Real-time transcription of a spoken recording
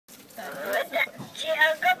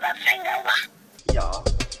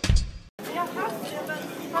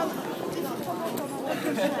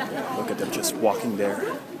walking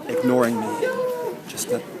there, ignoring me,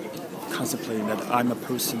 just not contemplating that I'm a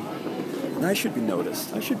person and I should be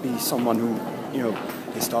noticed. I should be someone who, you know,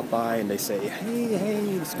 they stop by and they say, hey,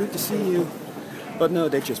 it's good to see you. But no,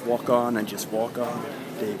 they just walk on and just walk on.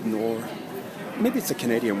 They ignore. Maybe it's a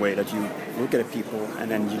Canadian way that you look at people and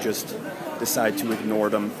then you just decide to ignore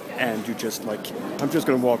them and you just like, I'm just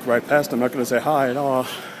going to walk right past them. I'm not going to say hi at all.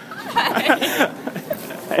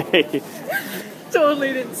 Hey.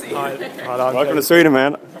 Totally didn't see you. Welcome to Sweden,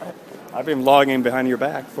 man. I've been vlogging behind your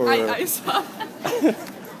back for... I saw.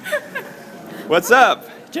 What's up?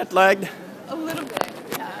 Jet lagged? A little bit,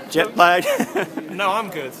 yeah. Jet lagged? No, I'm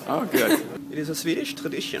good. Oh, good. It is a Swedish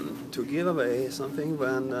tradition to give away something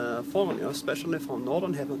when foreigners, especially from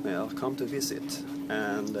Northern Hemisphere, come to visit.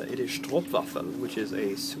 And it is stroopwafel, which is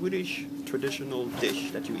a Swedish traditional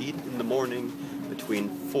dish that you eat in the morning between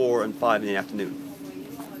 4 and 5 in the afternoon.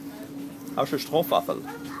 How's your stroopwafel?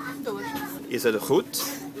 Delicious. Is it a hoot?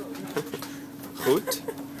 Hoot?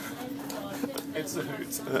 It's a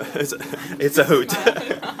hoot. It's a hoot.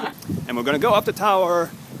 And we're gonna go up the tower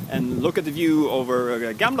and look at the view over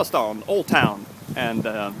Gamla Stan, Old Town, and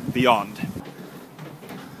beyond.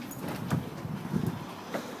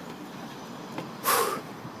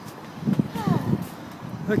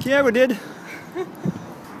 Look, yeah, we did.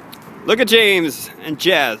 Look at James and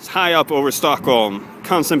Jess high up over Stockholm,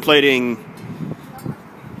 contemplating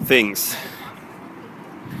things.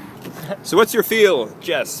 So what's your feel,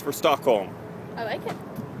 Jess, for Stockholm? I like it.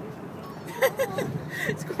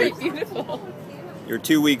 It's quite beautiful. You're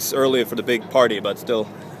 2 weeks early for the big party, but still.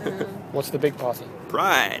 What's the big party?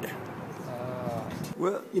 Pride.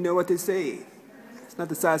 Well, you know what they say. It's not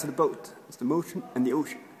the size of the boat, it's the motion and the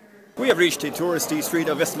ocean. We have reached the touristy street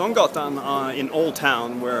of Västerlånggatan in Old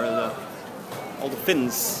Town, where all the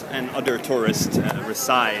Finns and other tourists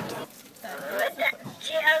reside.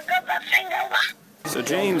 So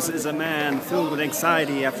James is a man filled with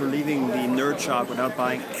anxiety after leaving the nerd shop without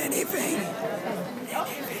buying anything.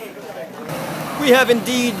 We have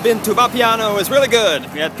indeed been to Vapiano. It was really good.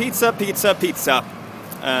 We had pizza,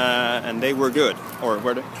 and they were good. Or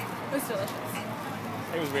were they? It was delicious.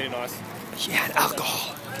 It was really nice. She had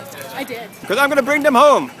alcohol. I did. Because I'm going to bring them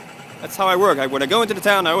home. That's how I work. When I go into the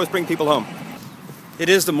town, I always bring people home. It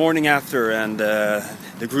is the morning after, and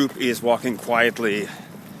the group is walking quietly,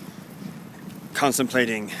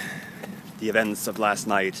 contemplating the events of last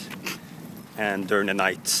night and during the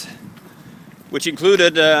night, which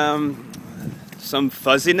included some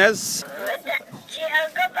fuzziness.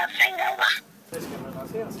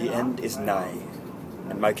 The end is nigh,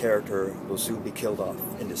 and my character will soon be killed off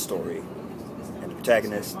in this story, and the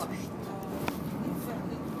protagonist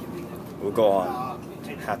will go on.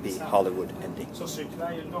 Happy Hollywood ending.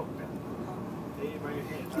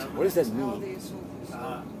 What does that mean?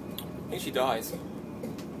 I think she dies.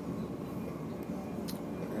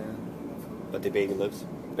 But the baby lives.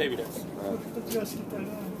 Baby does.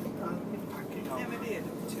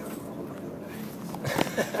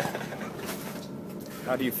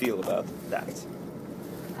 How do you feel about that?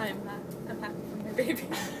 I'm happy for my baby.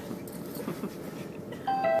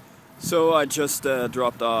 So I just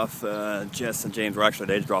dropped off Jess and James, or actually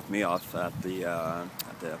they dropped me off at the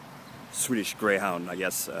Swedish Greyhound, I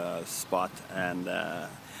guess, spot, and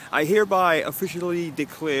I hereby officially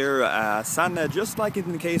declare Sanne, just like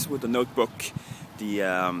in the case with the notebook, the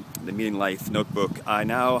Meaning Life notebook, I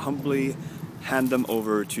now humbly hand them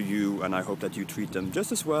over to you, and I hope that you treat them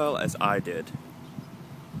just as well as I did.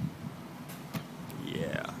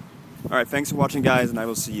 Yeah. Alright, thanks for watching, guys, and I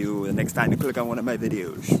will see you the next time you click on one of my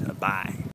videos. Bye.